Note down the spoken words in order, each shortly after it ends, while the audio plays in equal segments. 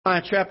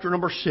Chapter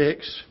number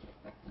 6.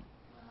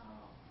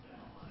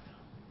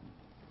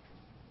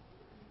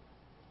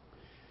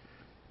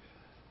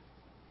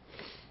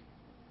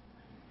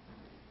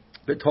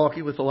 Been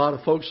talking with a lot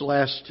of folks the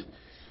last,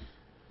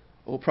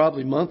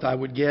 probably month, I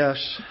would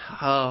guess.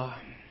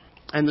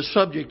 And the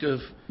subject of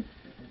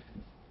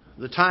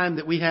the time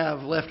that we have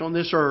left on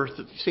this earth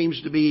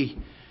seems to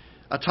be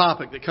a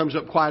topic that comes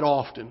up quite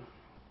often.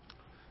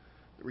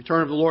 The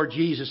return of the Lord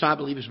Jesus, I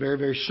believe, is very,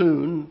 very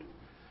soon.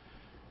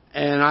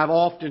 And I've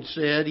often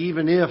said,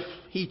 even if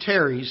He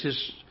tarries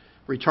His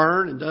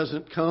return and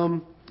doesn't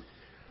come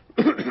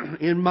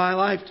in my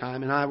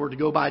lifetime and I were to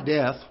go by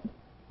death,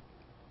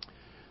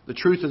 the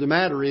truth of the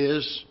matter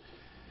is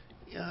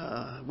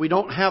we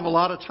don't have a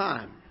lot of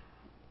time.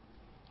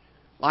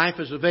 Life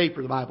is a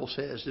vapor, the Bible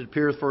says. It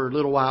appeareth for a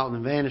little while and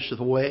then vanisheth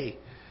away.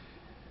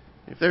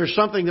 If there's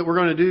something that we're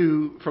going to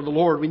do for the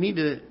Lord, we need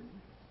to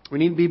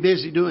be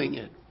busy doing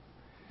it.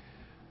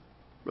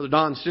 Brother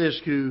Don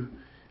Sisk, who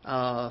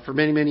for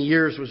many, many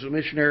years was a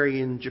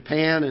missionary in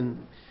Japan and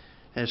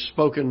has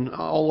spoken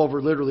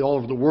literally all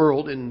over the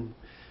world, and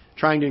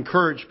trying to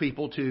encourage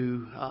people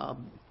to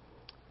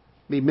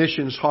be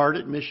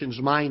missions-hearted,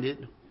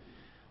 missions-minded,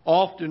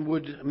 often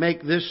would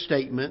make this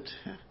statement.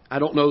 I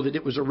don't know that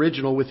it was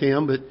original with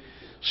him, but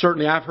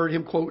certainly I've heard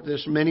him quote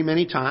this many,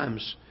 many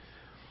times.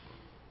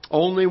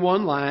 Only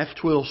one life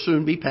 'twill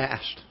soon be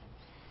past,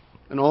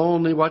 and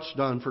only what's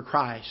done for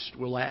Christ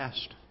will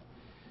last.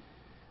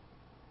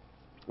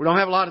 We don't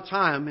have a lot of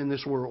time in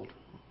this world.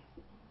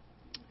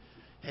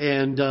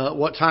 And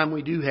what time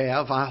we do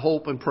have, I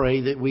hope and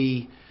pray that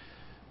we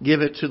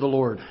give it to the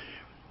Lord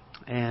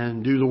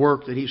and do the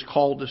work that He's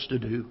called us to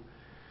do.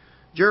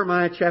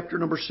 Jeremiah chapter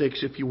number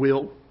 6, if you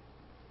will.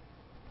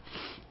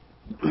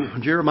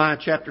 Jeremiah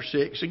chapter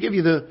 6. To give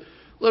you a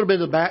little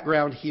bit of the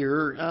background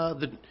here,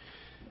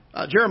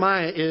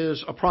 Jeremiah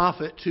is a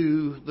prophet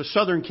to the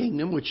southern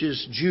kingdom, which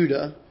is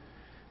Judah.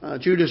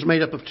 Judah is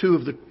made up of two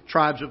of the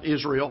tribes of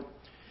Israel.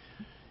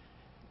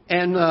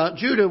 And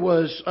Judah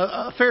was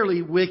a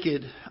fairly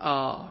wicked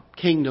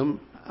kingdom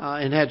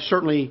and had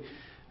certainly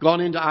gone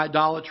into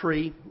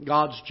idolatry.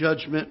 God's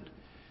judgment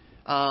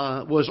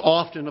was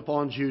often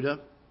upon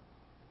Judah.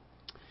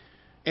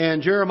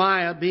 And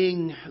Jeremiah,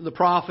 being the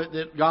prophet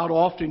that God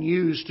often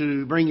used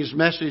to bring His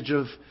message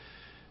of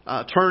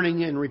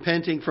turning and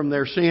repenting from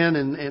their sin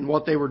and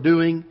what they were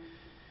doing,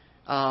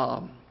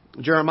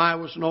 Jeremiah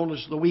was known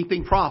as the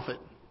weeping prophet,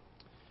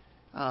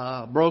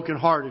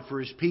 brokenhearted for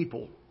his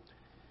people.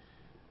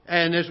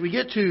 And as we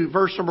get to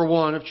verse number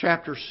 1 of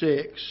chapter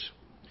 6,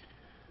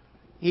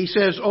 he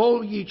says,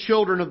 O ye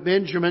children of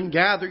Benjamin,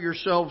 gather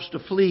yourselves to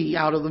flee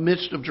out of the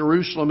midst of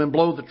Jerusalem and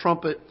blow the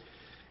trumpet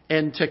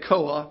in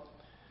Tekoa,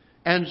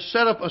 and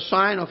set up a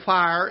sign of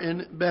fire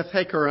in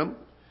Beth-Hakerem,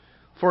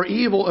 for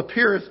evil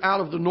appeareth out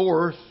of the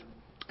north,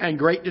 and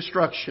great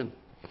destruction.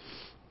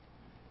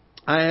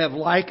 I have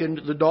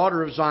likened the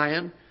daughter of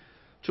Zion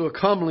to a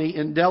comely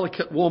and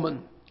delicate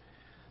woman.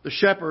 The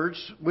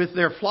shepherds with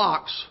their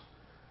flocks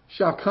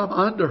shall come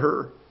unto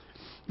her.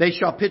 They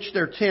shall pitch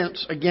their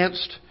tents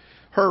against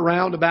her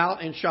round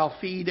about, and shall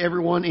feed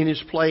everyone in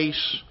his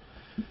place.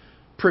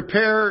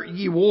 Prepare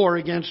ye war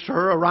against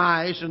her.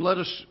 Arise, and let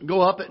us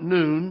go up at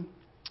noon.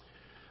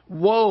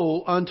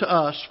 Woe unto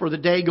us, for the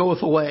day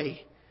goeth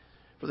away,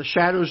 for the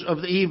shadows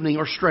of the evening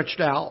are stretched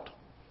out.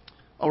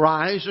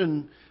 Arise,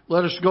 and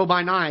let us go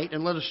by night,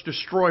 and let us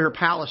destroy her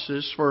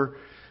palaces, for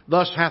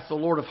thus hath the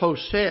Lord of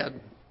hosts said.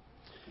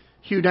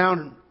 Hew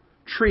down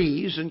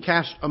trees and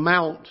cast a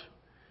mount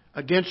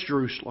against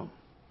Jerusalem.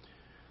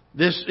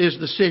 This is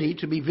the city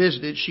to be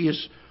visited. She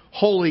is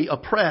wholly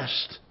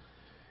oppressed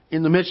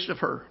in the midst of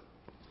her.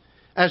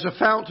 As a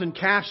fountain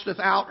casteth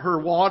out her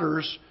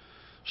waters,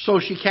 so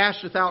she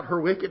casteth out her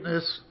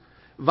wickedness.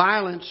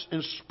 Violence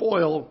and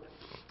spoil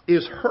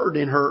is heard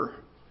in her.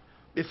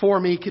 Before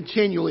me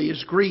continually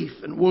is grief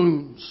and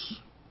wounds.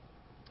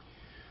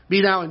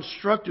 Be thou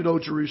instructed, O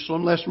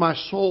Jerusalem, lest my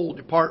soul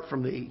depart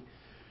from thee,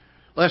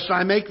 lest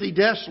I make thee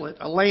desolate,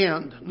 a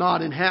land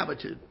not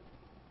inhabited.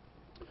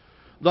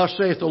 Thus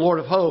saith the Lord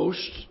of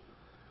hosts,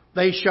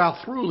 they shall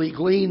throughly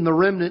glean the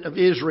remnant of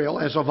Israel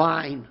as a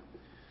vine.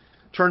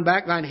 Turn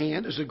back thine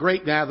hand as a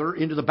grape gatherer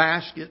into the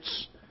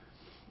baskets.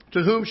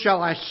 To whom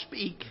shall I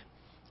speak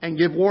and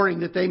give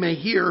warning that they may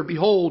hear?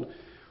 Behold,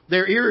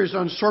 their ear is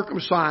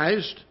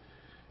uncircumcised,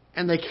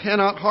 and they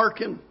cannot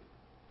hearken.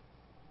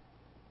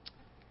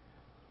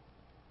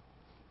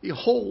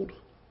 Behold,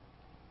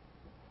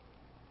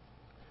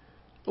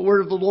 the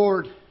word of the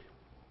Lord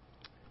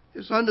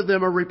is unto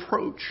them a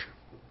reproach.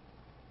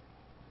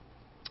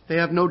 They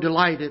have no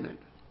delight in it.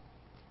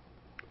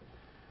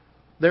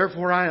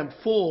 Therefore I am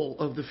full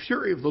of the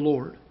fury of the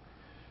Lord.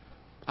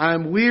 I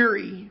am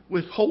weary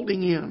with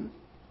holding in.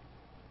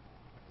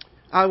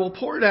 I will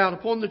pour it out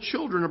upon the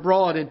children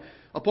abroad and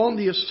upon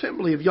the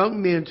assembly of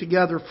young men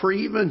together, for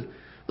even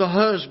the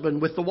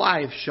husband with the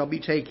wife shall be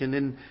taken,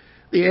 and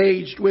the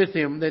aged with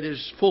him that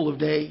is full of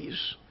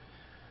days.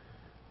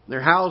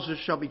 Their houses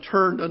shall be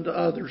turned unto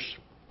others,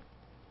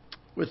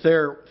 with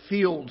their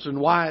fields and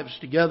wives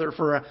together.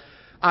 For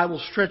I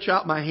will stretch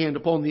out my hand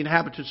upon the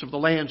inhabitants of the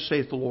land,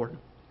 saith the Lord.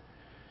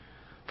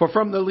 For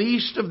from the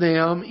least of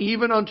them,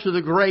 even unto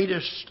the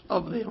greatest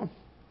of them,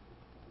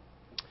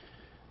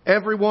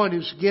 everyone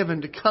is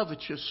given to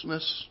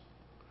covetousness.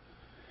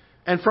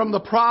 And from the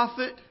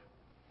prophet,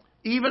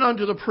 even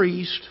unto the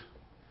priest,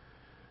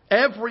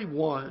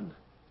 everyone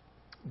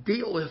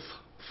dealeth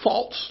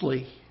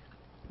falsely.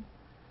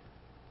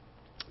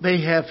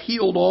 They have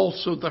healed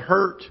also the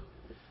hurt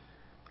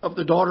of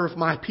the daughter of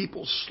my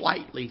people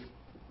slightly,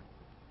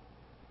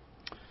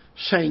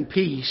 saying,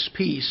 peace,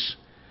 peace,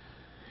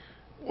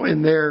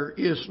 when there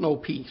is no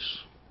peace.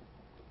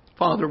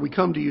 Father, we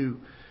come to you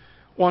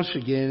once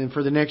again, and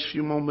for the next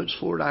few moments,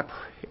 Lord, I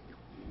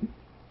pray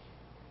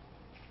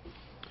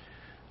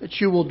that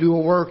you will do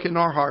a work in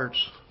our hearts.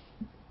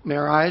 May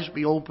our eyes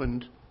be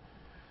opened.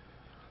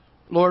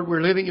 Lord,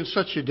 we're living in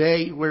such a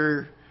day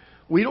where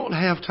we don't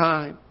have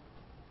time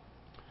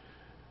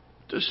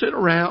to sit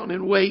around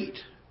and wait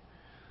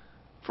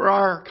for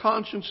our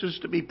consciences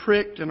to be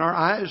pricked and our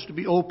eyes to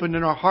be opened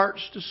and our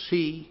hearts to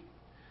see.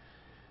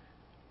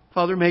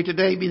 Father, may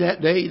today be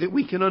that day that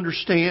we can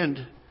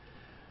understand.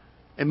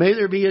 And may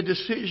there be a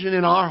decision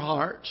in our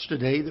hearts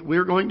today that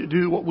we're going to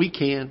do what we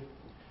can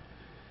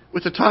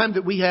with the time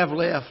that we have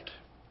left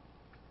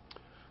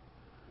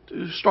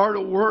to start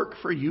a work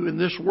for you in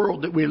this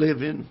world that we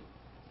live in.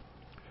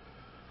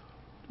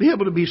 Be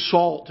able to be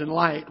salt and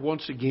light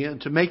once again,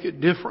 to make a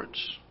difference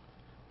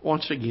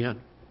once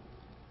again.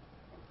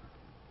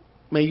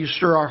 May you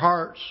stir our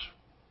hearts.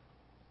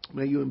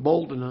 May you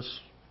embolden us.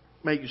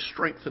 May you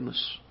strengthen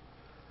us.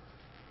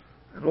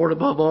 And Lord,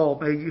 above all,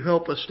 may you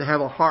help us to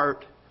have a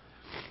heart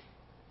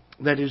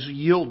that is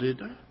yielded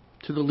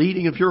to the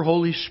leading of your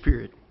Holy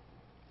Spirit.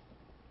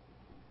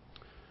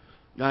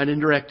 Guide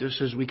and direct us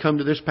as we come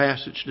to this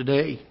passage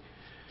today.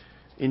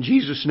 In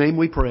Jesus' name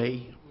we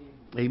pray.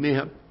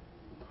 Amen.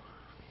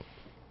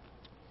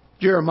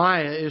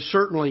 Jeremiah is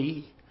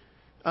certainly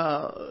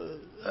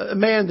a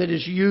man that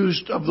is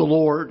used of the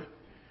Lord.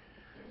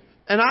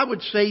 And I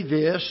would say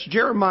this,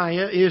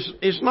 Jeremiah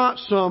is not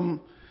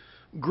some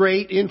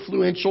great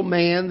influential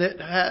man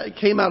that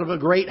came out of a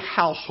great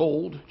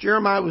household.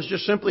 Jeremiah was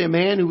just simply a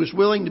man who was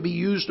willing to be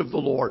used of the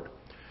Lord.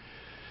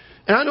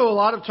 And I know a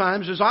lot of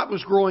times as I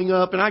was growing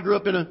up, and I grew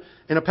up in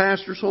a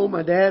pastor's home.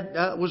 My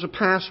dad was a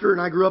pastor,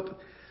 and I grew up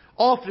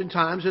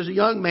oftentimes as a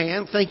young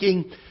man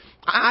thinking,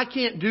 I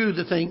can't do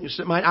the things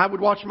that I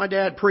would watch my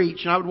dad preach,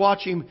 and I would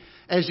watch him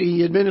as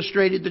he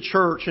administrated the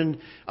church and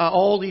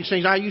all these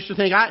things. I used to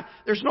think,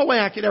 there's no way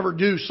I could ever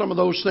do some of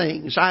those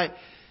things.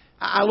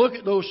 I look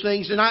at those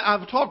things, and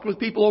I've talked with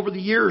people over the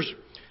years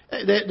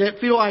that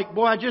feel like,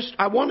 boy,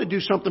 I want to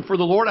do something for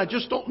the Lord. I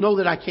just don't know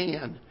that I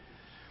can.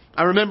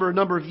 I remember a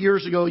number of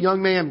years ago, a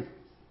young man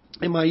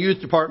in my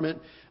youth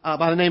department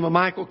by the name of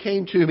Michael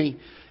came to me,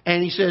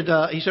 and he said,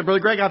 Brother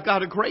Greg, I've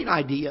got a great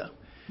idea.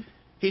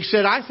 He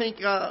said, I think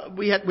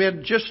we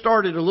had just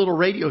started a little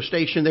radio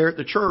station there at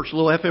the church, a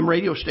little FM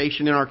radio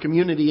station in our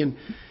community, and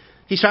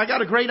he said, I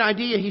got a great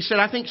idea. He said,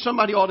 I think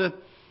somebody ought to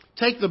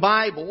take the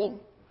Bible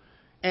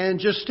and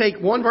just take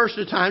one verse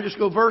at a time, just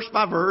go verse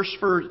by verse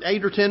for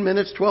 8 or 10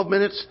 minutes, 12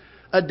 minutes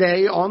a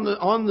day on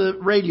the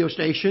radio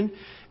station,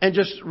 and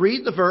just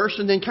read the verse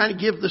and then kind of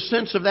give the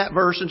sense of that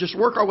verse and just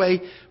work our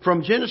way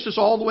from Genesis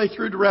all the way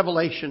through to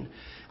Revelation.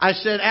 I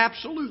said,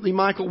 absolutely,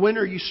 Michael, when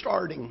are you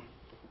starting?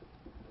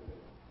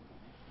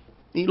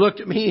 He looked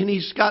at me and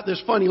he's got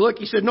this funny look.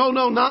 He said, no,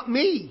 not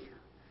me.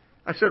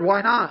 I said,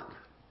 why not?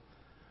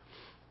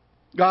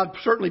 God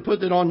certainly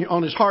put it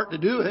on his heart to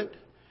do it.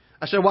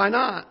 I said, why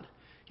not?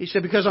 He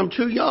said, because I'm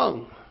too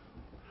young.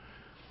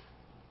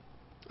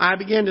 I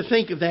began to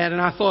think of that,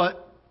 and I thought,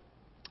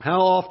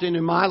 how often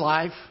in my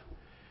life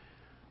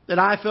that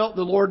I felt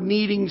the Lord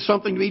needing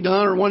something to be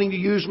done or wanting to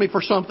use me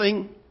for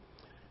something,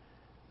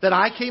 that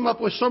I came up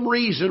with some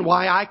reason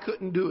why I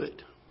couldn't do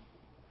it.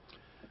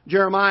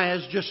 Jeremiah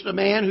is just a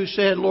man who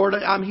said, Lord,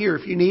 I'm here.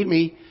 If you need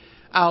me,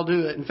 I'll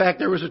do it. In fact,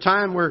 there was a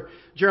time where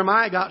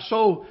Jeremiah got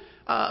so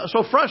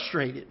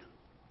frustrated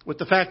with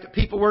the fact that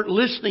people weren't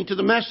listening to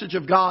the message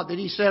of God that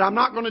he said, I'm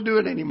not going to do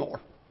it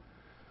anymore.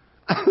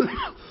 I'm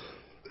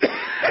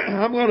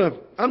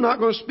not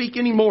going to speak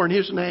anymore in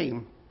His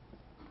name.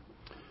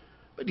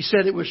 But he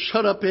said it was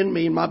shut up in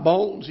me in my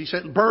bones. He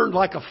said it burned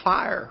like a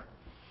fire.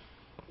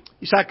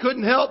 He said I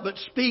couldn't help but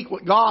speak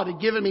what God had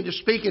given me to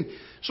speak. And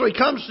so he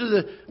comes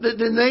to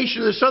the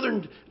nation, the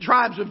southern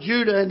tribes of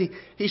Judah, and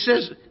he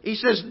says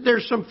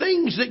there's some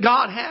things that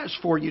God has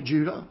for you,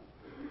 Judah.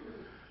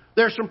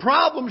 There's some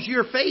problems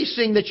you're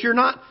facing that you're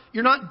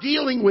not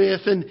dealing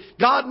with, and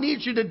God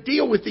needs you to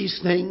deal with these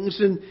things.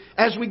 And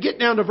as we get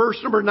down to verse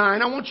number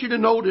 9, I want you to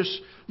notice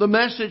the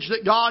message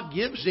that God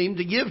gives him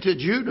to give to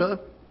Judah.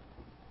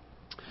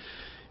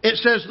 It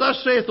says,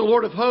 Thus saith the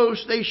Lord of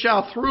hosts, they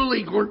shall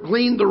thoroughly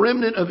glean the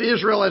remnant of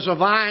Israel as a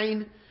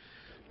vine.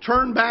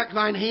 Turn back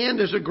thine hand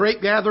as a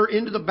grape gatherer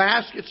into the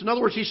baskets. In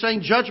other words, he's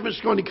saying judgment's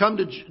going to come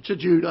to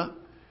Judah.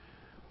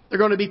 They're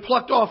going to be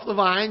plucked off the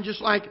vine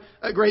just like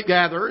a grape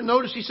gatherer. And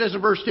notice he says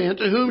in verse 10,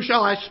 To whom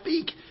shall I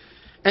speak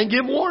and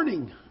give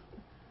warning?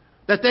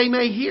 that they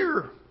may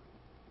hear.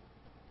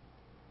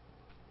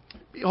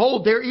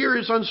 Behold, their ear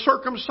is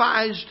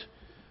uncircumcised,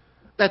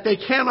 that they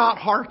cannot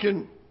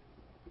hearken.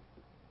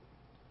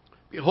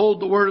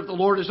 Behold, the word of the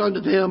Lord is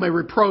unto them a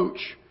reproach.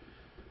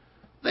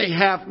 They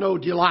have no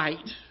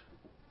delight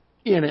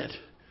in it.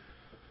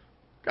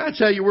 I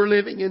tell you, we're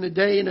living in a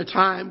day and a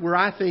time where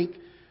I think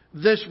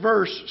this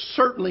verse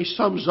certainly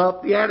sums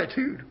up the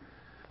attitude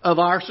of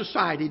our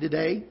society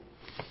today.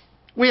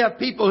 We have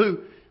people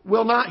who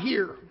will not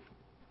hear.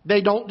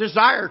 They don't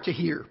desire to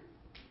hear.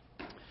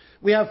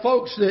 We have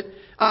folks that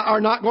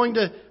are not going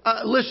to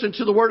listen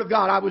to the Word of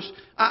God.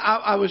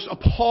 I was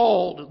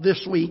appalled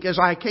this week as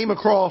I came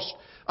across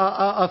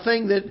a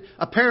thing that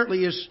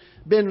apparently has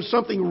been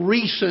something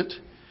recent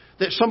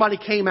that somebody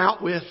came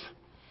out with,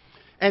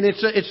 and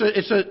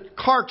it's a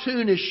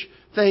cartoonish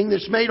thing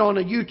that's made on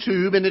a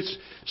YouTube, and it's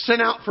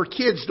sent out for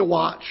kids to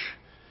watch.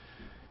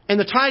 And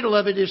the title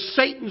of it is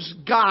Satan's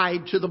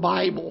Guide to the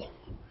Bible.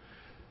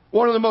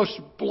 One of the most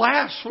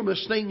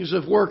blasphemous things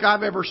of work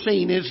I've ever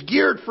seen. Is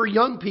geared for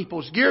young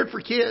people. It's geared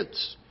for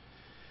kids.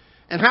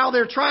 And how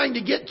they're trying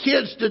to get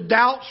kids to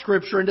doubt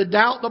Scripture and to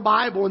doubt the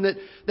Bible. And that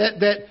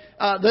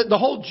the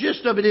whole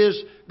gist of it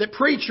is that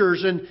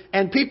preachers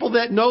and people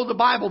that know the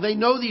Bible, they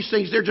know these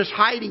things. They're just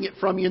hiding it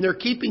from you and they're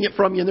keeping it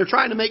from you. And they're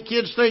trying to make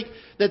kids think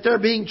that they're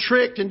being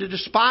tricked and to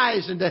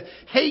despise and to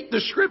hate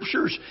the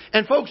Scriptures.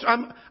 And folks,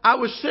 I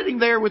was sitting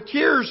there with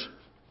tears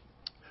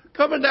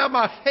coming down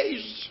my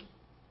face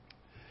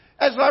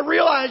as I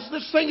realized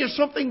this thing is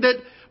something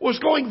that was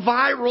going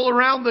viral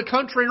around the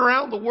country and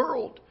around the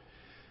world.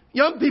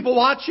 Young people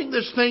watching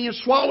this thing and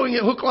swallowing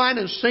it hook, line,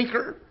 and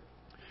sinker.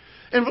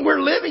 And we're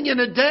living in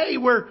a day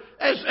where,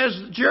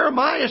 as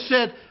Jeremiah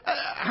said,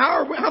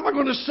 how am I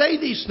going to say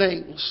these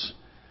things?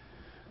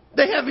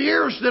 They have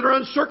ears that are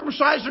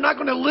uncircumcised. They're not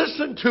going to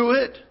listen to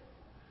it.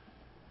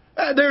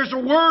 There's a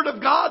word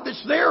of God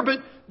that's there, but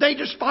they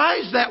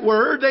despise that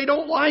word. They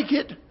don't like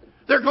it.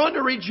 They're going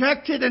to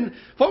reject it. And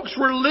folks,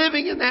 we're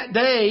living in that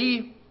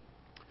day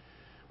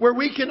where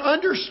we can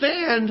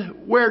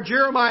understand where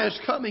Jeremiah is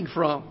coming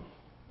from.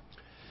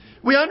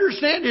 We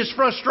understand his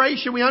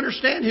frustration. We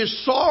understand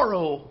his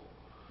sorrow.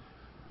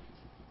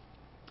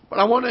 But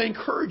I want to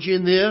encourage you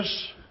in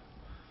this.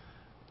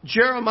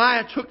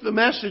 Jeremiah took the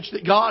message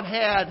that God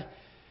had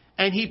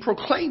and he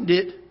proclaimed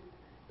it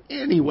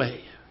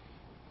anyway.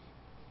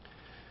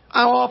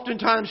 I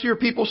oftentimes hear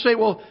people say,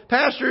 well,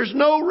 Pastor, there's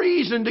no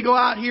reason to go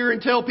out here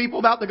and tell people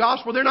about the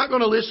gospel. They're not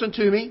going to listen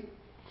to me.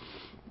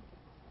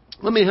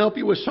 Let me help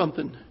you with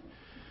something.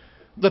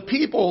 The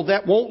people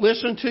that won't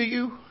listen to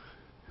you,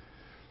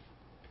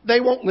 they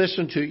won't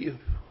listen to you.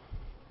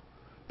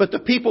 But the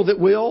people that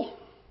will,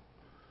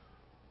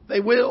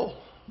 they will.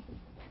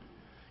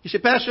 You say,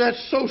 Pastor,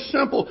 that's so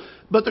simple.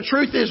 But the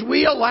truth is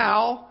we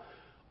allow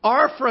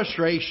our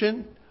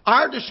frustration,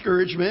 our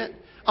discouragement,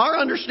 our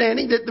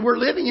understanding that we're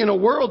living in a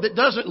world that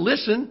doesn't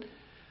listen.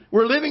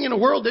 We're living in a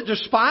world that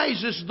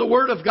despises the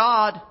Word of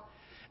God.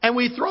 And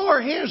we throw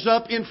our hands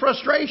up in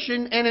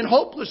frustration and in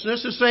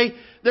hopelessness and say,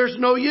 there's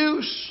no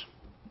use.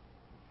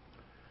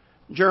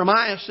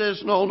 Jeremiah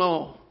says,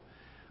 no.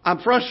 I'm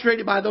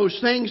frustrated by those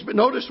things. But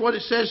notice what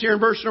it says here in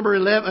verse number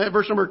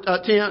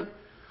 10.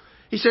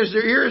 He says,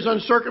 their ear is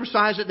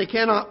uncircumcised that they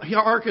cannot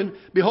hearken.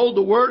 Behold,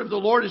 the word of the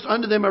Lord is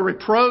unto them a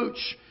reproach,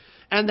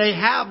 and they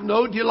have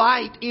no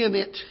delight in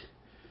it.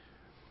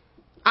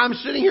 I'm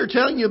sitting here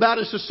telling you about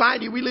a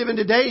society we live in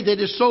today that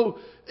is so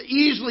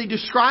easily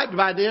described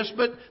by this,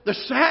 but the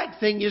sad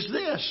thing is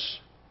this.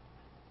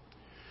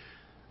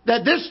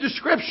 That this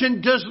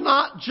description does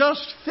not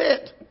just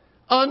fit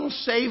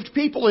unsaved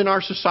people in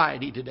our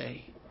society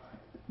today.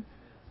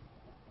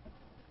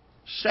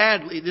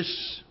 Sadly,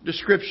 this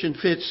description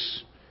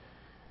fits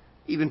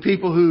even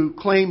people who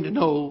claim to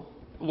know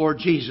the Lord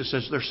Jesus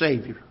as their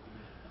Savior.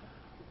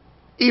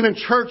 Even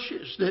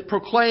churches that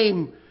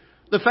proclaim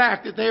the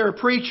fact that they are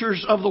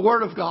preachers of the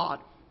Word of God.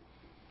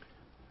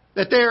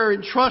 That they are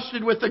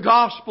entrusted with the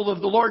gospel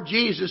of the Lord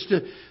Jesus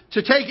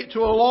to take it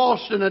to a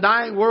lost and a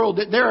dying world.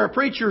 That there are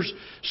preachers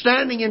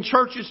standing in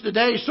churches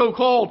today,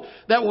 so-called,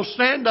 that will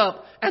stand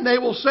up and they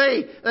will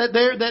say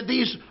that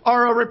these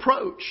are a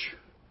reproach.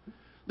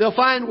 They'll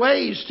find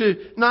ways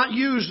to not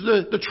use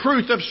the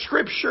truth of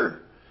Scripture.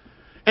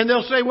 And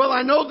they'll say, well,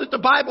 I know that the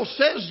Bible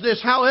says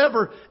this.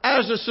 However,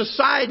 as a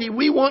society,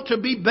 we want to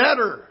be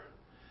better.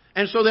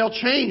 And so they'll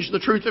change the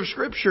truth of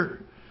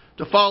Scripture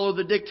to follow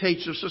the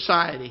dictates of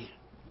society.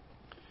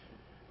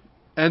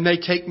 And they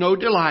take no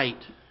delight.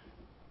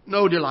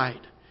 No delight.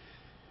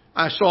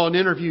 I saw an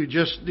interview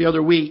just the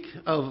other week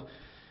of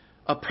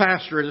a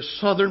pastor at a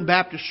Southern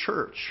Baptist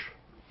church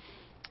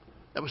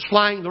that was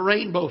flying the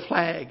rainbow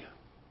flag.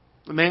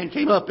 The man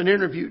came up and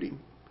interviewed him.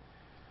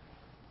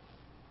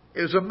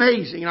 It was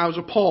amazing, and I was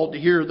appalled to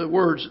hear the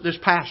words that this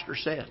pastor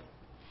said.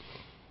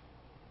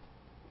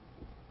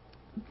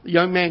 The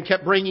young man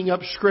kept bringing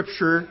up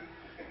Scripture,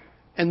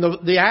 and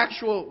the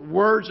actual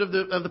words of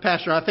the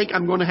pastor, I think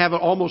I'm going to have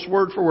it almost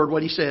word for word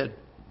what he said.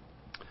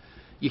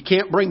 You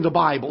can't bring the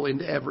Bible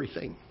into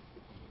everything.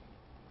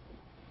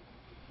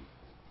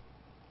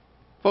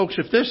 Folks,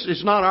 if this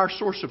is not our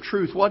source of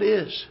truth, what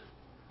is?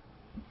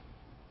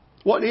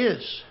 What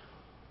is?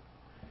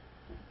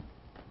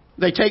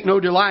 They take no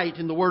delight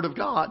in the Word of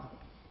God.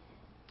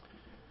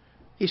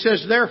 He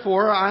says,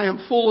 therefore, I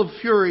am full of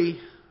fury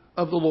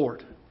of the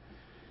Lord.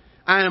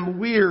 I am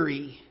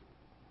weary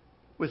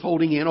with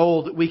holding in.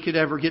 Oh, that we could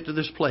ever get to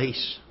this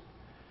place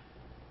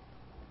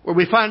where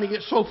we finally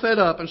get so fed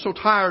up and so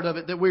tired of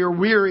it that we are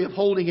weary of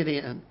holding it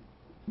in.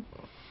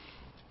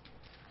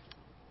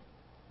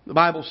 The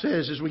Bible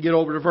says, as we get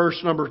over to verse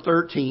number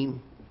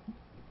 13,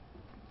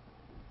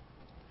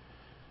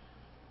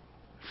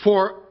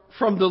 for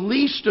from the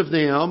least of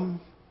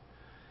them,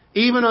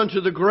 even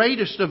unto the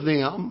greatest of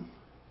them,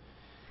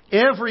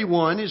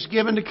 everyone is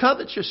given to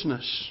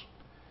covetousness.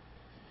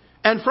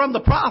 And from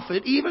the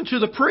prophet, even to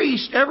the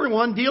priest,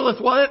 everyone dealeth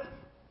what?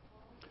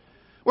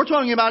 We're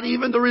talking about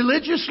even the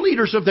religious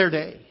leaders of their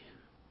day.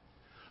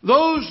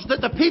 Those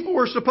that the people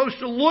were supposed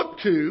to look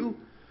to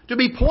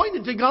be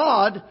pointed to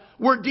God,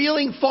 were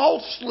dealing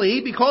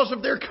falsely because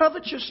of their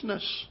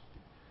covetousness.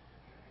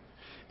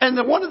 And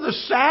one of the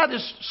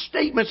saddest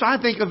statements, I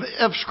think,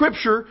 of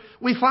Scripture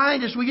we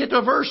find as we get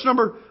to verse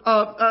number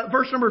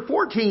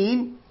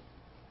 14.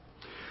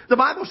 The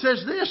Bible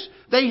says this,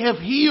 they have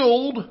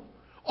healed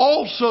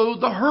also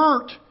the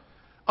hurt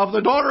of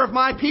the daughter of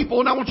my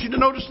people. And I want you to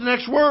notice the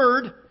next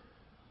word,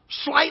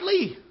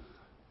 slightly.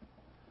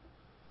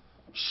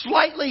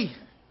 Slightly.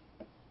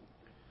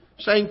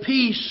 Saying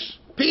peace,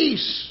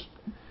 peace,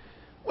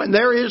 when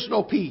there is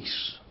no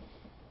peace.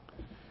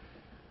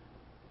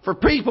 For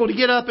people to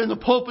get up in the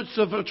pulpits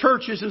of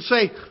churches and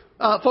say,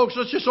 folks,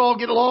 let's just all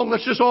get along.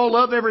 Let's just all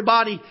love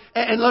everybody.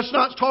 And let's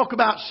not talk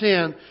about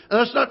sin. And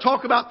let's not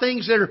talk about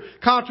things that are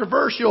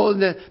controversial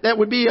and that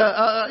would be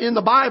in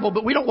the Bible.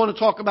 But we don't want to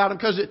talk about them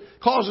because it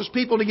causes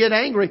people to get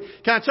angry.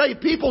 Can I tell you,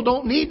 people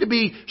don't need to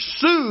be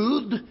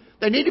soothed.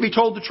 They need to be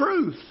told the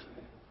truth.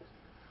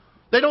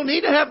 They don't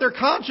need to have their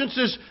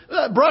consciences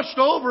brushed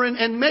over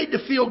and made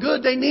to feel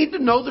good. They need to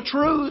know the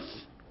truth.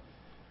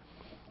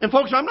 And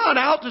folks, I'm not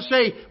out to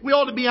say we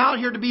ought to be out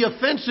here to be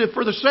offensive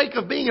for the sake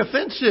of being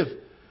offensive.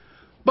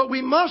 But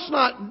we must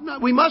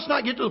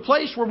not get to the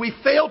place where we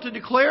fail to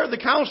declare the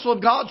counsel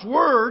of God's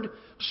Word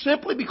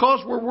simply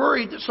because we're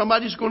worried that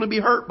somebody's going to be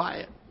hurt by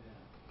it.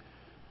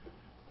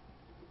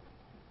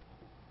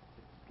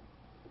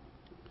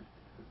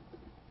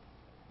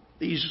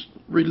 These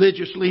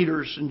religious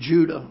leaders in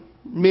Judah,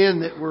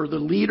 men that were the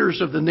leaders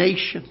of the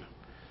nation,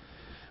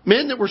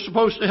 men that were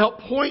supposed to help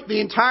point the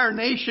entire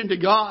nation to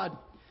God,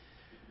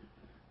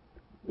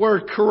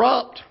 were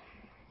corrupt.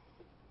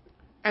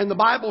 And the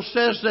Bible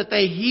says that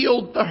they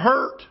healed the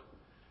hurt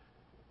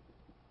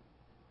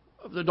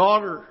of the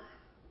daughter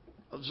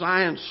of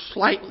Zion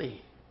slightly.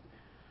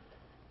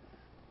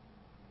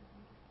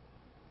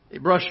 They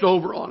brushed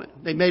over on it.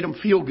 They made them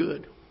feel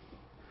good.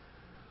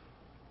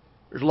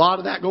 There's a lot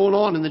of that going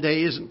on in the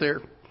day, isn't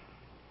there?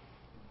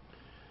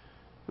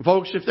 And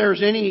folks, if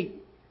there's any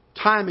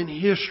time in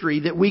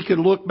history that we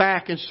can look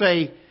back and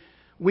say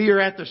we are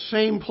at the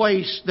same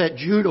place that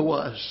Judah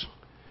was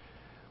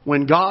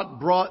when God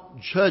brought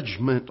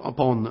judgment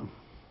upon them,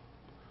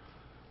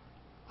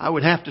 I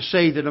would have to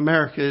say that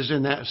America is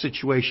in that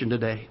situation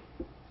today.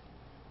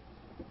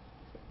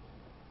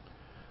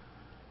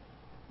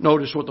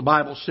 Notice what the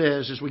Bible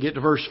says as we get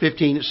to verse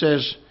 15. It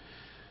says,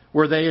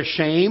 were they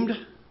ashamed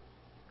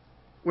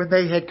when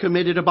they had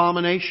committed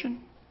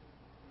abomination?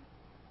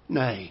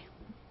 Nay.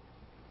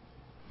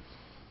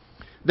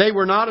 They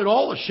were not at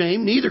all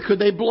ashamed, neither could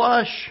they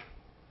blush.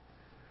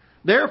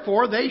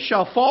 Therefore they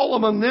shall fall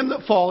among them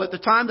that fall. At the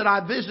time that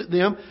I visit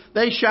them,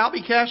 they shall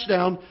be cast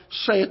down,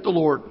 saith the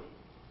Lord.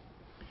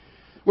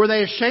 Were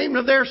they ashamed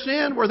of their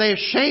sin? Were they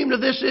ashamed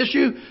of this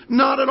issue?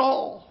 Not at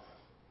all.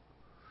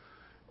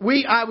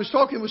 I was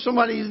talking with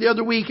somebody the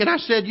other week and I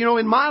said,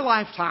 in my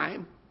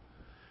lifetime,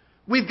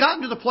 we've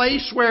gotten to the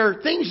place where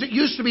things that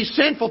used to be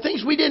sinful,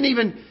 things we didn't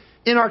even,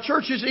 in our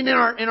churches and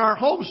in our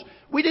homes,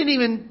 we didn't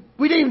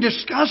even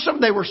discuss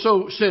them. They were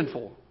so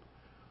sinful.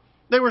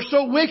 They were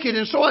so wicked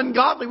and so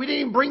ungodly, we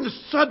didn't even bring the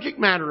subject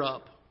matter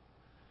up.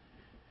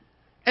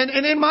 And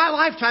in my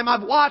lifetime,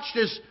 I've watched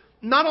as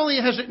not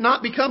only has it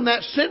not become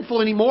that sinful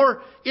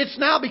anymore, it's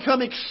now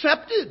become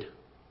accepted.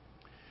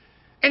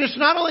 And it's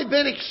not only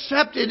been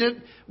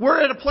accepted, we're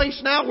at a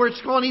place now where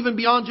it's gone even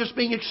beyond just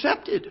being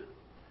accepted.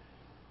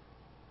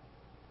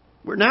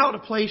 We're now at a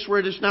place where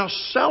it is now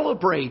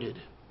celebrated.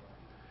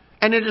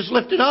 And it is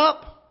lifted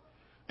up.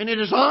 And it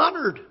is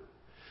honored.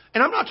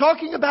 And I'm not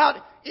talking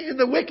about in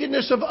the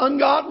wickedness of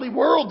ungodly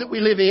world that we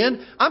live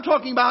in. I'm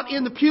talking about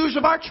in the pews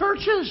of our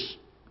churches.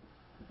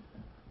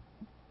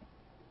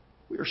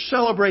 We are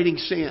celebrating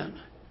sin.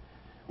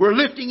 We're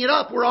lifting it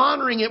up. We're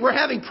honoring it. We're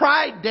having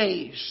pride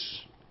days.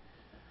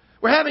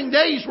 We're having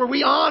days where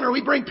we honor.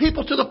 We bring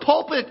people to the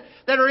pulpit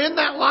that are in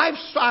that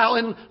lifestyle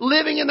and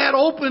living in that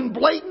open,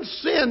 blatant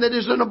sin that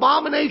is an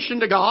abomination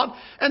to God.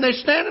 And they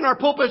stand in our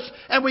pulpits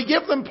and we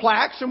give them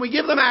plaques and we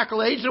give them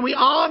accolades and we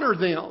honor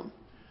them.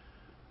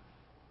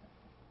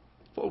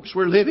 Folks,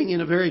 we're living in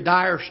a very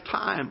dire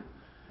time.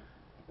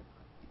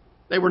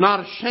 They were not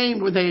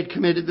ashamed when they had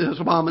committed this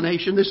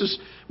abomination. This is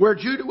where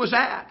Judah was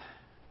at.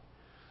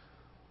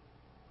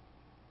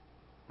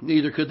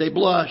 Neither could they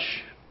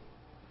blush.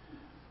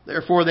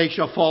 Therefore they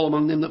shall fall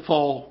among them that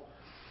fall.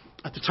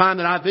 At the time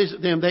that I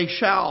visit them, they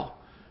shall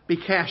be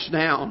cast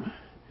down,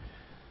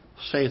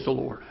 saith the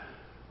Lord.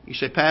 You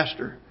say,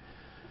 Pastor,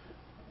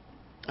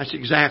 that's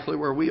exactly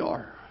where we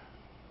are.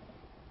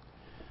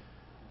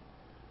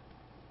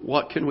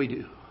 What can we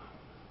do?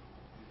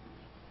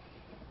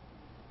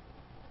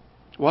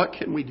 What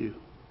can we do?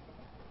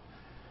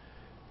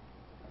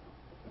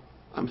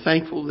 I'm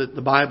thankful that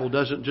the Bible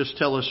doesn't just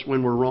tell us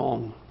when we're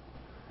wrong.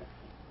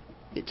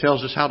 It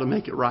tells us how to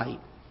make it right.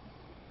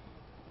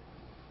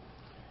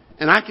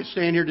 And I could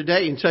stand here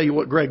today and tell you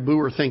what Greg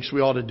Booher thinks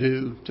we ought to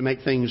do to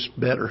make things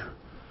better.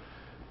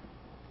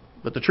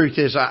 But the truth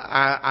is,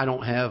 I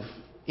don't have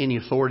any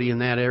authority in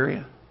that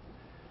area.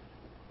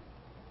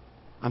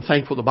 I'm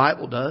thankful the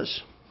Bible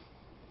does.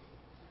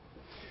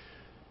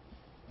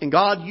 And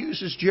God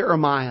uses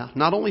Jeremiah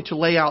not only to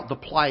lay out the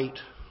plight,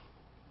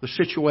 the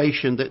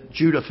situation that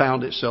Judah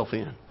found itself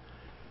in,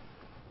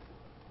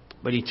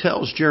 but He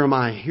tells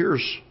Jeremiah,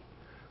 here's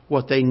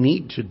what they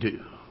need to do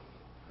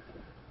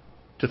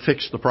to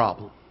fix the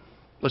problem.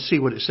 Let's see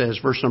what it says,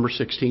 verse number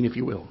 16, if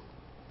you will.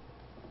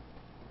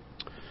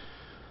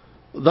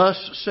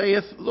 Thus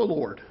saith the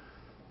Lord,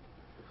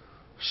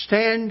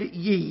 stand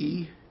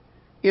ye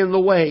in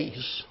the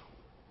ways,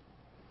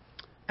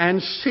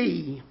 and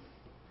see,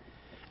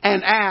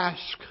 and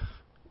ask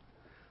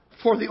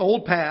for the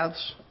old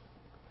paths,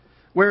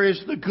 where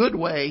is the good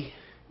way,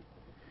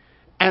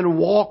 and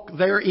walk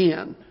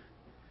therein,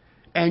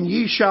 and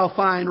ye shall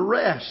find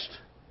rest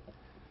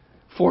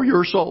for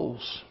your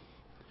souls.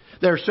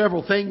 There are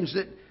several things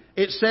that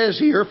it says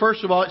here.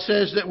 First of all, it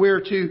says that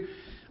we're to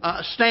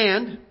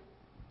stand.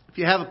 If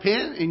you have a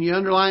pen and you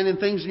underline in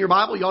things in your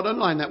Bible, you ought to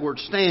underline that word,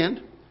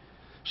 stand.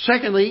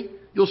 Secondly,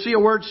 you'll see a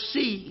word,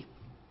 see.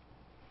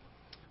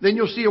 Then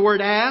you'll see a word,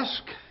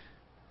 ask.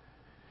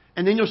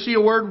 And then you'll see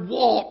a word,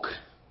 walk.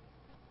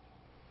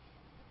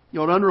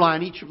 You ought to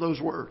underline each of those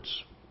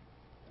words.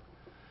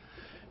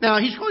 Now,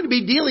 he's going to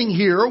be dealing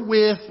here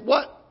with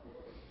what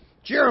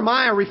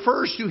Jeremiah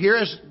refers to here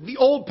as the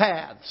old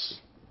paths.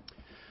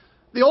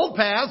 The old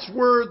paths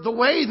were the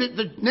way that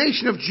the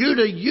nation of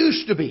Judah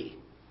used to be.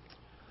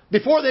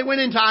 Before they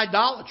went into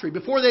idolatry,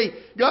 before they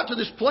got to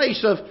this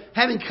place of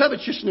having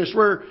covetousness,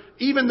 where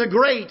even the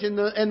great and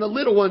the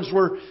little ones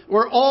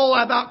were all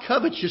about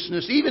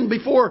covetousness. Even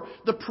before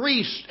the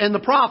priests and the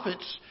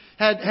prophets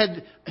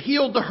had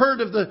healed the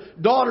hurt of the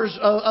daughters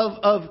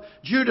of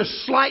Judah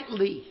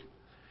slightly.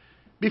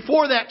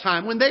 Before that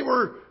time, when they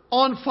were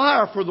on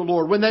fire for the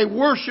Lord, when they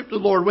worshiped the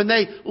Lord, when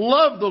they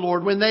loved the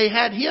Lord, when they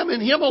had Him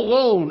and Him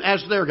alone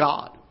as their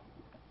God.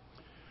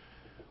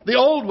 The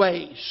old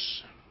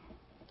ways.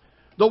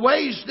 The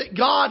ways that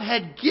God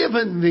had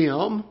given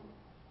them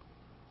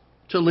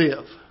to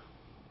live.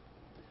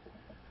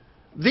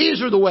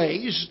 These are the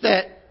ways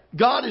that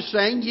God is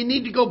saying you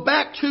need to go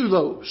back to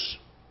those.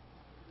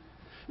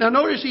 Now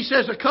notice He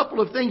says a couple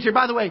of things here.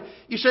 By the way,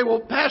 you say, well,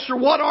 Pastor,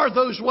 what are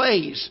those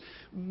ways?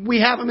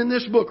 We have them in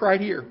this book right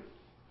here.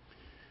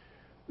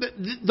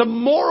 The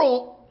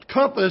moral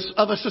compass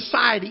of a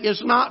society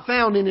is not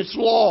found in its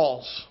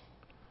laws.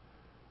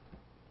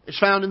 It's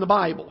found in the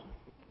Bible.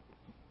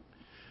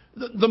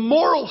 The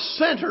moral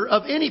center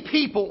of any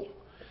people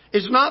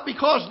is not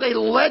because they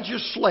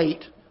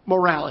legislate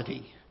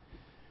morality,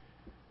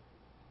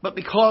 but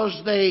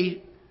because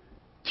they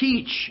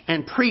teach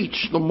and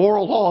preach the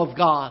moral law of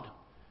God.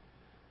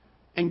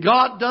 And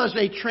God does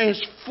a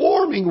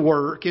transforming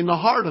work in the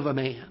heart of a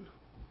man.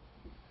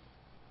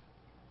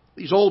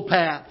 These old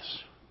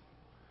paths.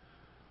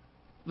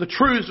 The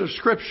truths of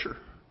Scripture.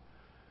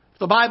 If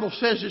the Bible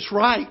says it's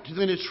right,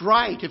 then it's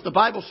right. If the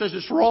Bible says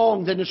it's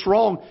wrong, then it's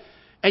wrong.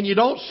 And you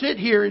don't sit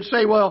here and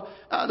say, well,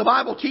 the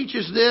Bible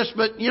teaches this,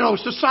 but,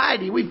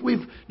 society,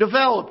 we've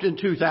developed in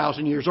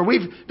 2,000 years, or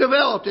we've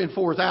developed in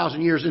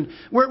 4,000 years, and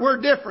we're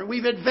different.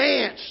 We've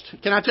advanced.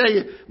 Can I tell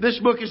you, this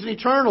book is an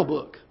eternal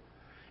book.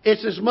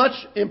 It's as much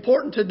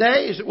important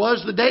today as it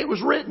was the day it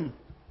was written.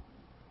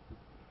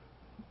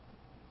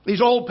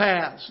 These old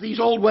paths, these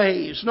old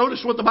ways.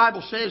 Notice what the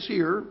Bible says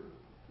here.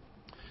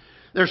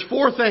 There's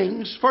 4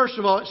 things. First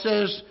of all, it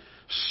says,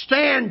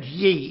 stand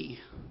ye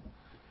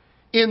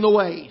in the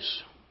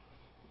ways.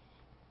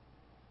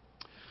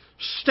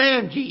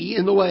 Stand ye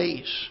in the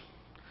ways.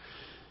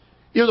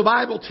 The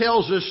Bible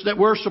tells us that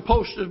we're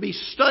supposed to be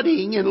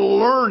studying and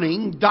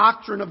learning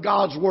doctrine of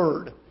God's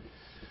Word.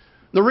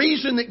 The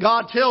reason that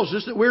God tells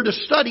us that we're to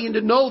study and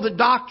to know the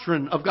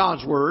doctrine of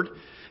God's Word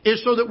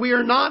is so that we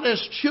are not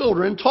as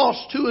children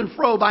tossed to and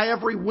fro by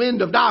every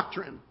wind of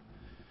doctrine.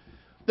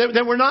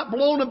 That we're not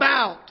blown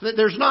about. That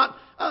there's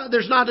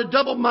not a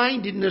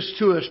double-mindedness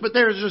to us, but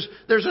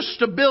there's a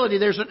stability,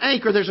 there's an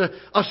anchor, there's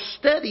a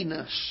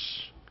steadiness.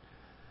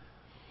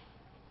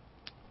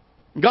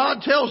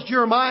 God tells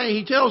Jeremiah,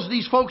 He tells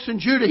these folks in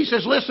Judah, He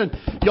says, listen,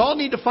 y'all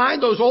need to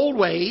find those old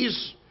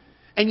ways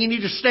and you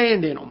need to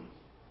stand in them.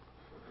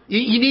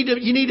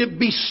 You need to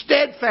be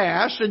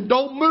steadfast and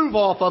don't move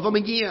off of them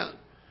again.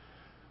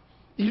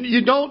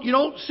 You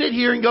don't sit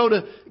here and go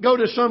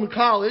to some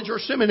college or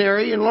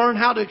seminary and learn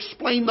how to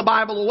explain the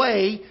Bible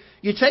away.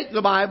 You take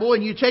the Bible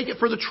and you take it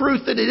for the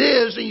truth that it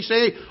is, and you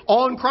say,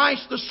 on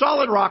Christ the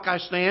solid rock I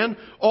stand,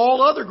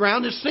 all other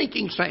ground is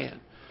sinking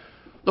sand.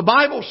 The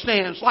Bible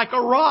stands like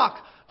a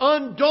rock,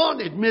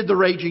 undaunted mid the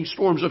raging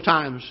storms of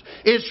times.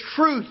 Its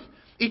truth,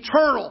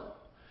 eternal.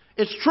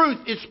 Its truth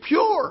is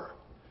pure.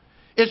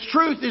 Its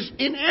truth is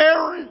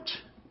inerrant,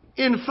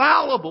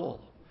 infallible.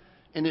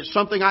 And it's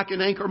something I can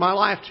anchor my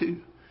life to.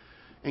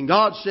 And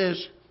God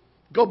says,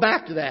 go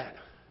back to that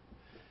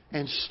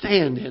and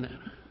stand in it.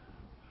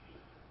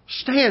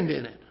 Stand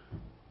in it.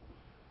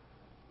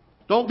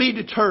 Don't be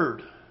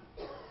deterred.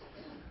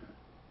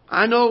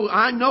 I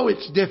know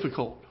it's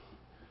difficult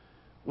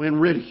when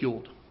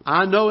ridiculed.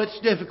 I know it's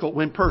difficult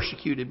when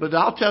persecuted. But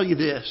I'll tell you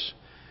this.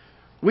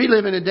 We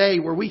live in a day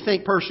where we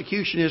think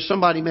persecution is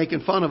somebody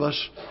making fun of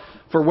us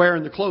for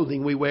wearing the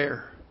clothing we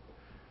wear.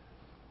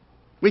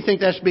 We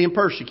think that's being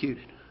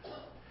persecuted.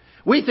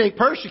 We think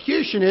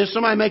persecution is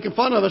somebody making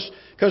fun of us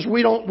because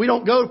we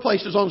don't go to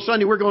places on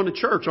Sunday. We're going to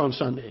church on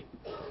Sunday.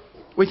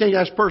 We think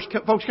that's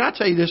persecution. Folks, can I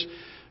tell you this?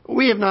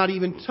 We have not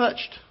even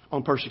touched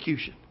on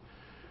persecution.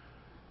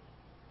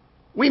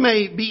 We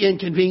may be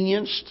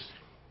inconvenienced.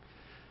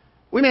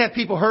 We may have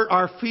people hurt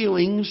our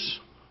feelings.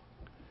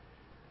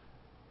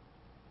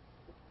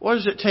 What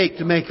does it take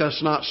to make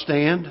us not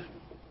stand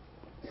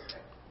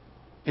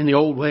in the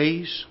old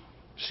ways,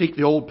 seek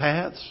the old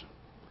paths?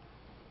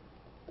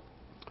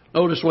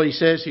 Notice what he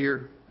says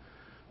here,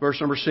 verse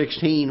number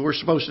 16. We're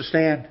supposed to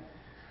stand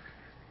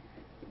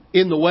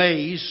in the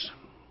ways.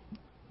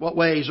 What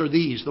ways are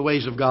these? The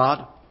ways of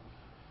God.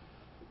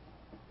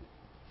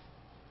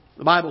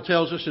 The Bible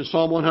tells us in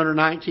Psalm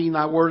 119,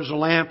 Thy word is a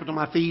lamp unto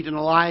my feet and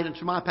a light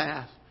unto my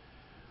path.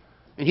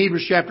 In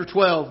Hebrews chapter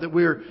 12,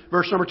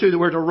 verse number 2, that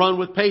we're to run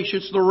with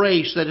patience the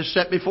race that is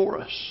set before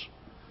us.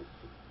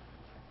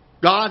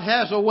 God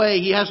has a way.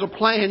 He has a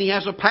plan. He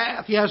has a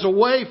path. He has a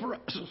way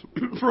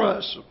for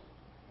us.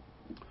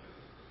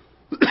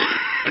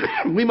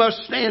 We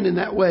must stand in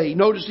that way.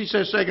 Notice he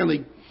says,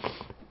 secondly,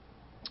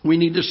 we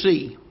need to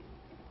see.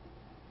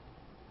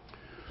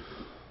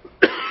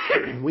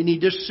 We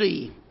need to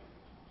see.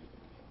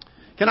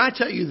 Can I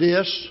tell you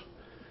this?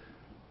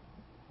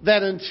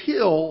 That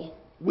until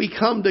we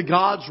come to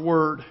God's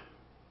Word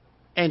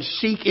and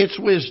seek its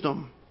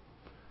wisdom,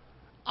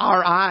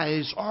 our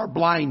eyes are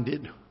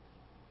blinded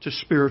to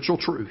spiritual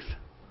truth.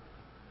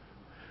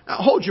 Now,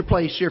 hold your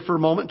place here for a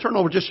moment. Turn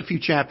over just a few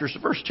chapters.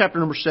 First, chapter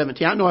number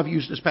 17. I know I've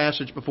used this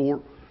passage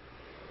before.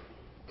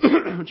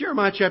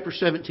 Jeremiah chapter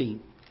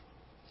 17.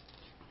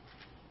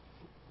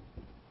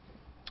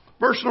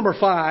 Verse number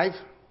 5.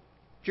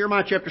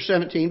 Jeremiah chapter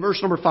 17,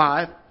 verse number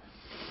 5.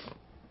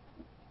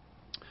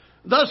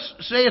 Thus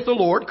saith the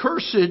Lord,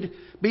 Cursed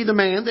be the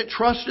man that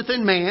trusteth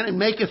in man, and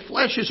maketh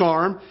flesh his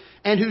arm,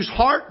 and whose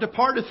heart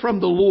departeth from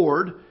the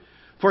Lord.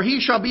 For he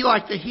shall be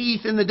like the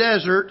heath in the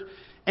desert.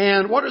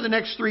 And what are the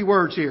next three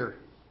words here?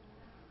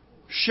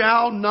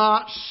 Shall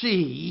not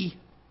see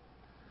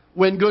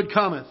when good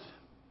cometh,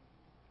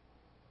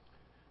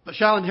 but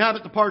shall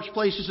inhabit the parched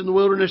places in the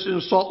wilderness and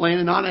the salt land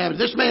and not inhabit.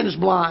 This man is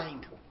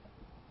blind.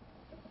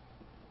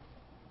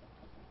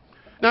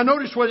 Now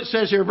notice what it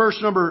says here, verse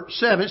number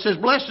 7. It says,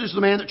 Blessed is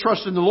the man that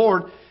trusts in the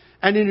Lord,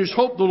 and in whose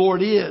hope the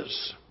Lord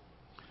is.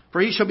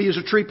 For he shall be as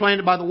a tree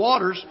planted by the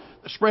waters,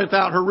 that spreadeth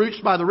out her roots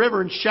by the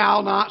river, and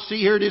shall not see.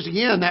 Here it is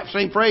again, that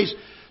same phrase,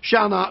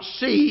 shall not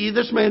see.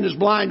 This man is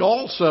blind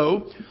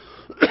also.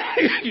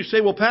 You say,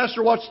 well,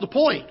 Pastor, what's the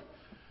point?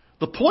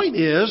 The point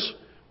is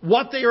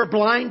what they are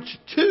blind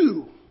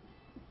to.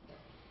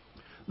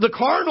 The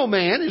carnal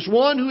man is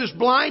one who is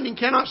blind and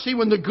cannot see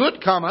when the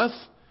good cometh.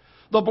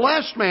 The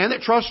blessed man that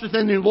trusteth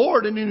in the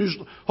Lord and in whose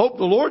hope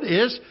the Lord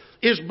is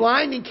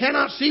blind and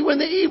cannot see when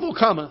the evil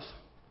cometh.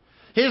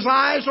 His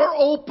eyes are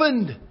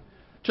opened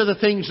to the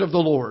things of the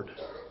Lord.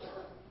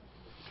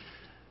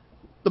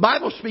 The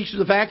Bible speaks of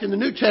the fact in the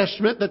New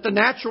Testament that the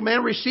natural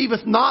man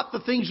receiveth not the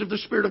things of the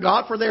Spirit of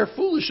God, for they are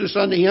foolishness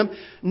unto him,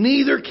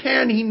 neither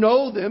can he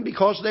know them,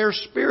 because they are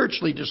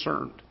spiritually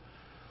discerned.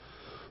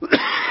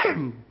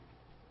 And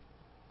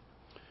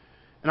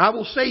I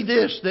will say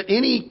this, that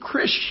any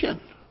Christian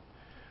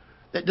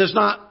that does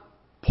not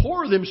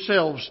pour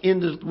themselves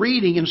into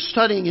reading and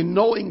studying and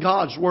knowing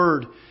God's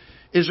Word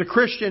is a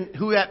Christian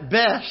who at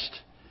best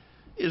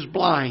is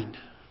blind.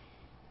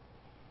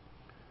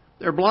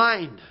 They're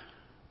blind.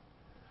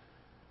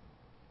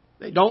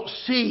 They don't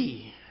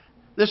see.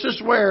 This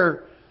is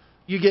where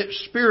you get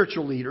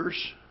spiritual leaders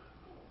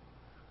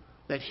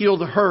that heal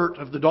the hurt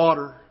of the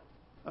daughter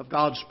of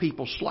God's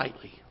people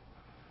slightly.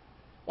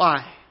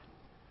 Why?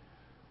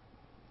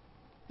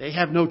 They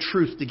have no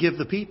truth to give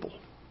the people.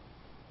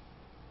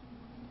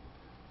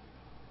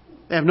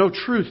 They have no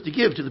truth to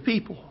give to the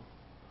people.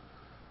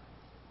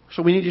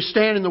 So we need to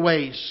stand in the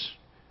ways.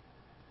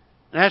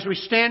 And as we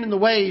stand in the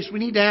ways, we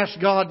need to ask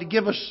God to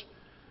give us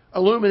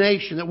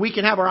illumination, that we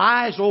can have our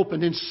eyes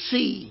opened and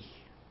see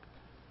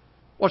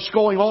what's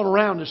going on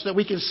around us, that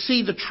we can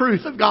see the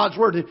truth of God's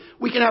Word, and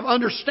we can have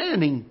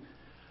understanding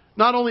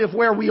not only of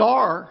where we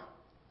are,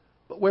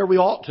 but where we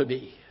ought to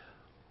be.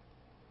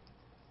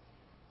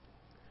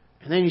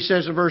 And then he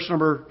says in verse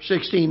number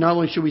 16, not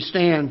only should we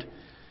stand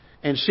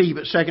and see,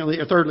 but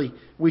thirdly,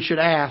 we should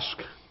ask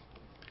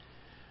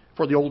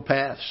for the old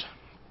paths.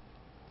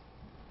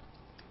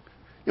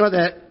 You know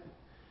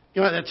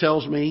what that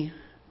tells me?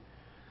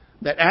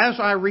 That as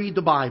I read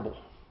the Bible,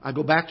 I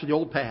go back to the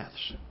old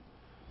paths.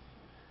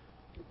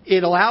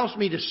 It allows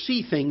me to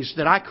see things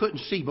that I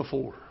couldn't see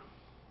before.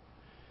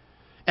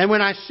 And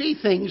when I see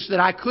things that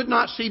I could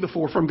not see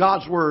before from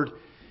God's Word,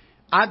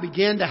 I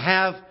begin to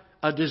have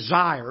a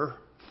desire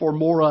for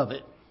more of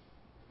it.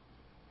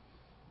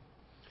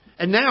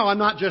 And now I'm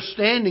not just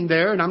standing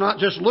there and I'm not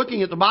just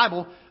looking at the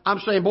Bible. I'm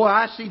saying, boy,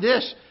 I see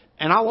this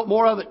and I want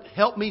more of it.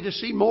 Help me to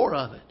see more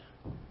of it.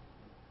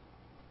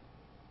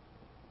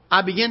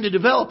 I begin to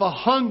develop a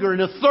hunger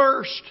and a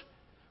thirst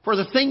for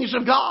the things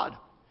of God.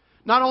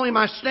 Not only am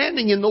I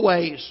standing in the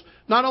ways,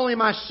 not only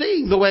am I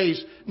seeing the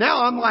ways,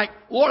 now I'm like,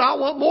 Lord, I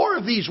want more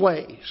of these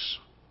ways.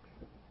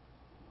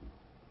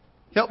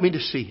 Help me to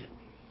see it.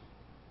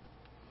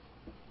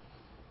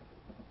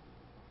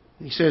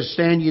 He says,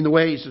 stand ye in the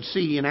ways and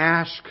see and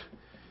ask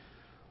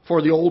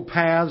for the old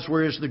paths,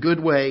 where is the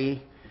good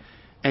way.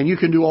 And you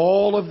can do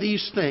all of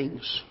these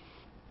things.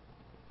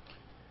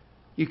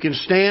 You can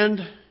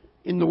stand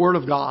in the Word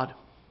of God.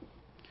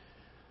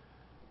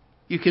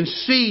 You can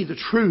see the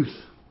truth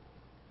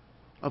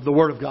of the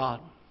Word of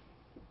God.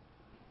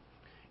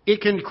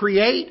 It can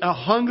create a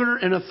hunger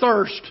and a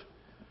thirst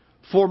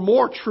for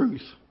more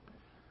truth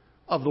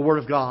of the Word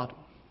of God.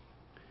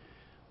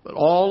 But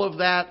all of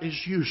that is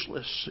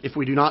useless if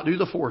we do not do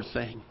the fourth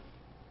thing.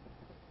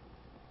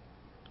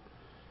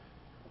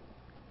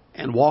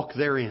 And walk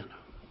therein.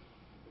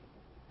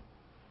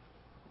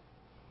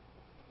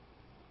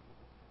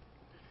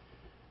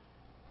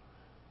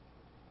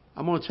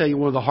 I'm going to tell you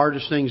one of the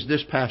hardest things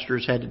this pastor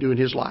has had to do in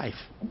his life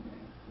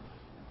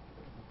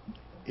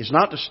is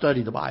not to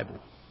study the Bible.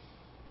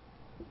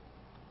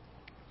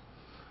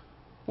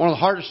 One of the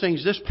hardest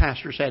things this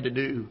pastor's had to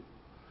do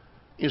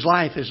in his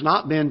life has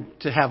not been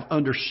to have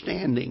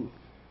understanding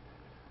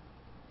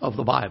of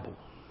the Bible.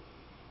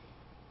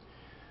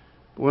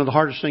 But one of the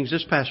hardest things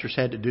this pastor's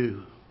had to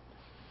do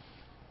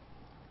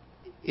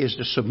is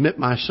to submit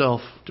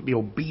myself to be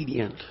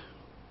obedient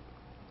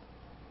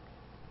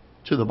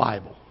to the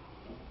Bible.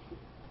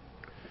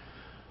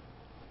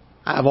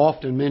 I've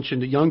often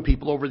mentioned to young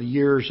people over the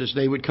years as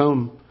they would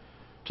come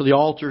to the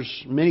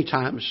altars many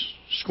times,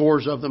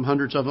 scores of them,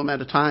 hundreds of them at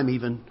a time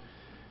even,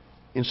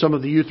 in some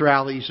of the youth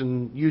rallies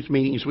and youth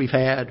meetings we've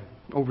had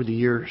over the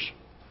years.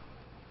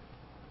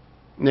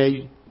 And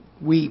they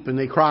weep and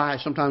they cry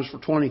sometimes for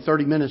 20,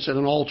 30 minutes at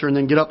an altar and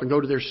then get up and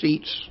go to their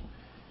seats.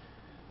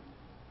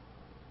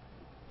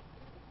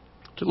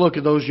 To look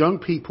at those young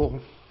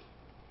people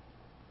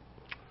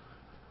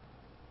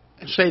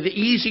and say the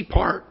easy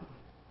part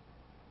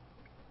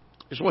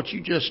is what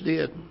you just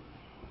did.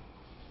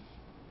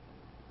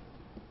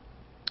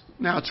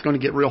 Now it's going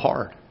to get real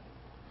hard.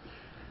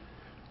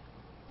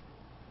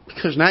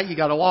 Because now you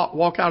got to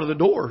walk out of the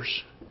doors.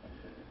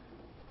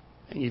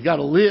 And you've got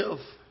to live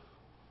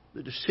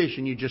the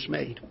decision you just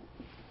made.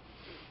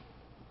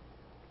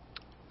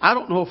 I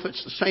don't know if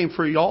it's the same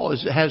for y'all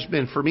as it has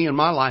been for me in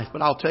my life,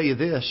 but I'll tell you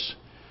this.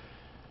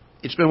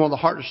 It's been one of the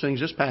hardest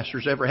things this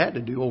pastor's ever had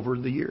to do over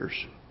the years.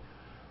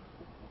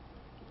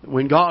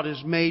 When God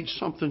has made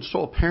something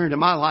so apparent in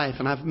my life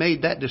and I've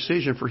made that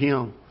decision for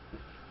Him,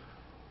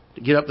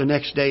 to get up the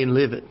next day and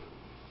live it.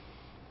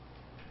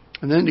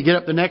 And then to get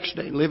up the next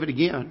day and live it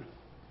again.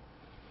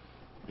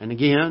 And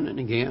again and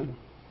again.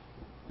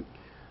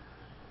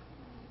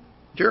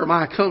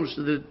 Jeremiah comes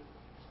to the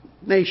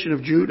nation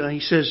of Judah.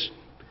 He says,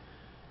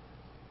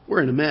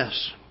 we're in a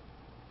mess.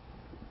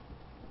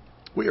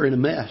 We are in a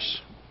mess.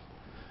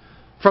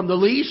 From the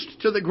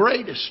least to the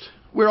greatest,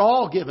 we're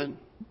all given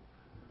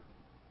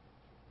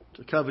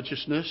to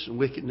covetousness and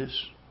wickedness.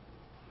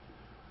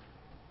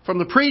 From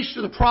the priest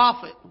to the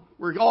prophet,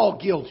 we're all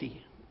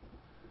guilty.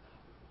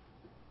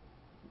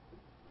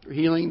 We're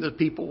healing the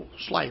people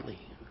slightly.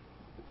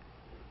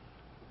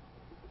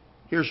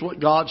 Here's what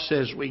God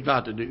says we've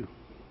got to do.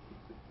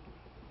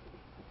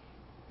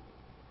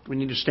 We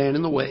need to stand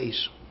in the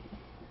ways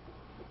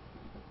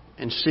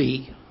and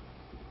see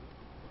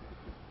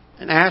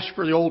and ask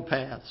for the old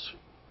paths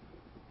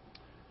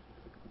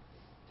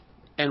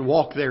and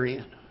walk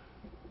therein.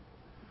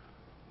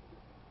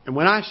 And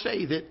when I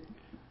say that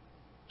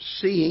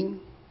seeing,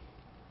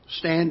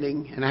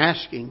 standing, and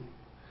asking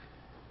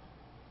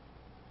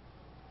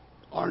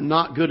are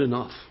not good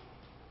enough,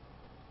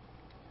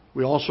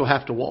 we also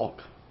have to walk.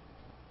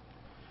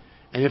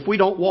 And if we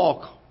don't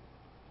walk,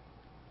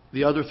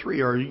 the other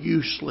three are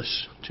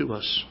useless to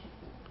us.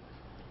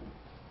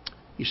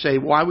 You say,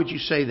 why would you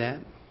say that?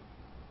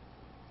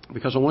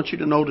 Because I want you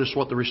to notice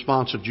what the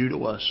response of Judah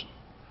was.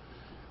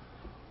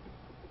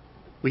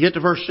 We get to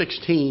verse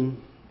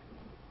 16.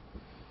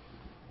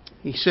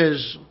 He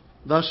says,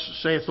 Thus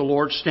saith the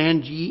Lord,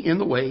 stand ye in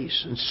the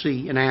ways, and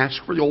see, and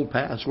ask for the old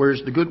paths, where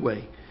is the good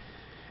way,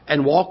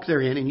 and walk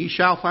therein, and ye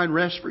shall find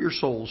rest for your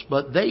souls.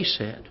 But they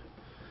said,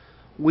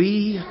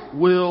 we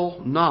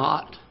will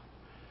not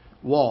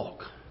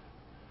walk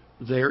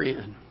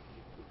therein.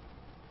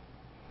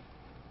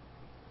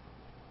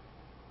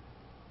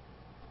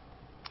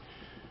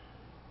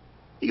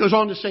 He goes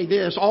on to say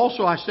this,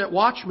 also I set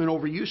watchmen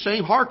over you,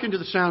 saying, hearken to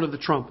the sound of the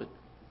trumpet.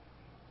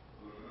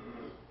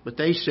 But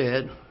they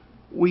said,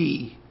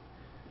 we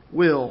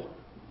will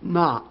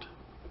not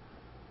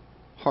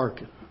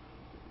hearken.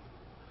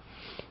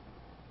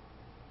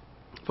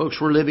 Folks,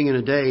 we're living in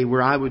a day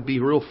where I would be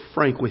real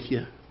frank with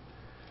you.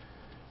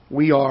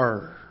 We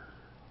are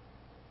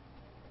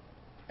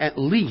at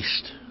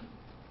least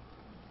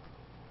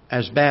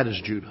as bad as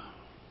Judah.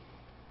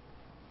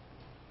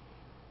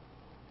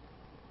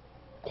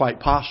 Quite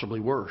possibly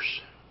worse.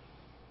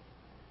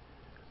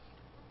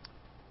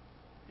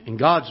 And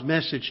God's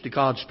message to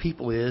God's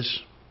people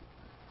is,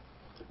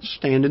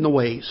 stand in the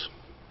ways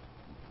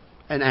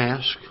and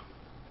ask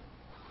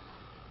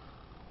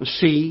and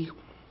see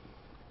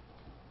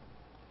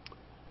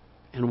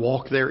and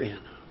walk therein.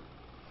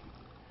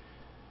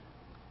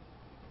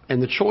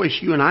 And the choice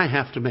you and I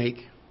have to make,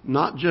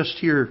 not just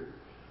here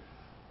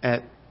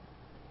at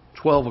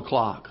 12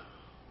 o'clock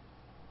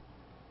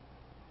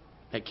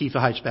at Ketha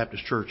Heights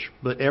Baptist Church,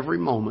 but every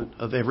moment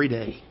of every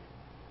day.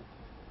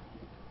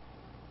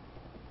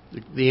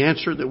 The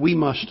answer that we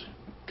must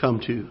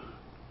come to,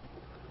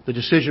 the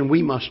decision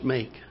we must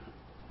make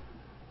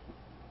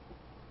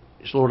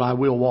is, Lord, I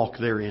will walk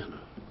therein.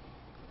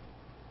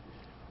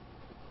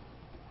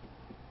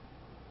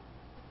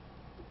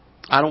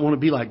 I don't want to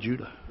be like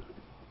Judah.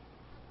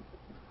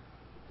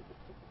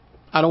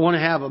 I don't want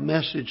to have a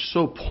message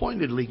so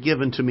pointedly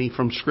given to me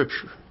from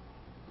Scripture.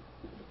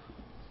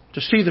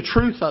 To see the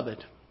truth of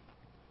it.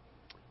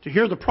 To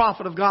hear the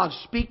prophet of God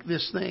speak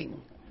this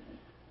thing.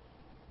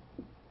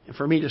 And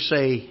for me to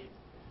say,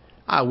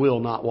 I will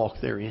not walk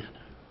therein.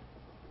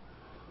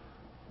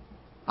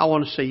 I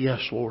want to say,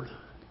 yes, Lord.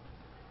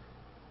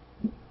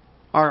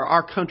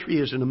 Our country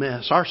is in a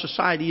mess. Our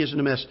society is in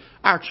a mess.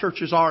 Our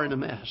churches are in a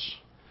mess.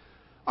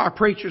 Our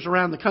preachers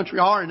around the country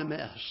are in a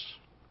mess.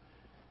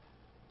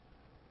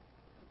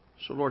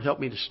 So, Lord, help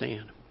me to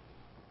stand.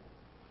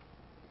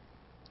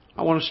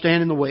 I want to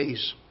stand in the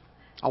ways.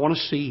 I want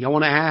to see. I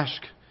want to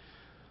ask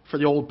for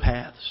the old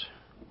paths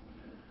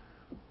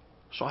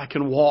so I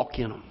can walk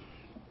in them.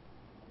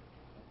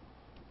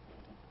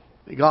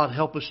 May God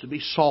help us to be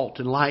salt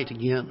and light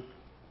again.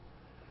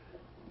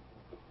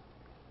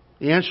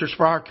 The answers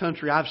for our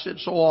country, I've said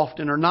so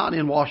often, are not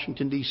in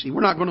Washington, D.C.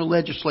 We're not going to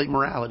legislate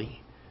morality.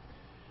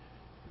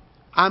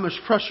 I'm as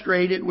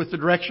frustrated with the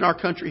direction our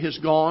country has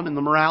gone and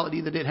the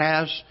morality that it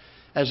has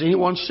as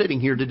anyone sitting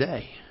here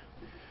today.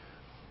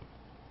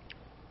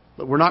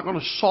 But we're not going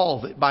to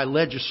solve it by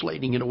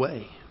legislating it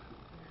away.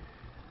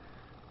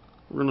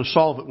 We're going to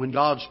solve it when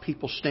God's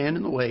people stand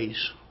in the ways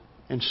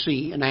and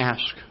see and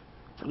ask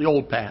for the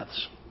old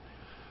paths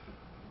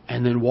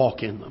and then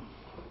walk in them.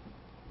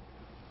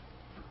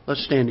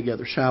 Let's stand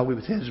together, shall we,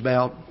 with heads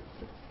bowed.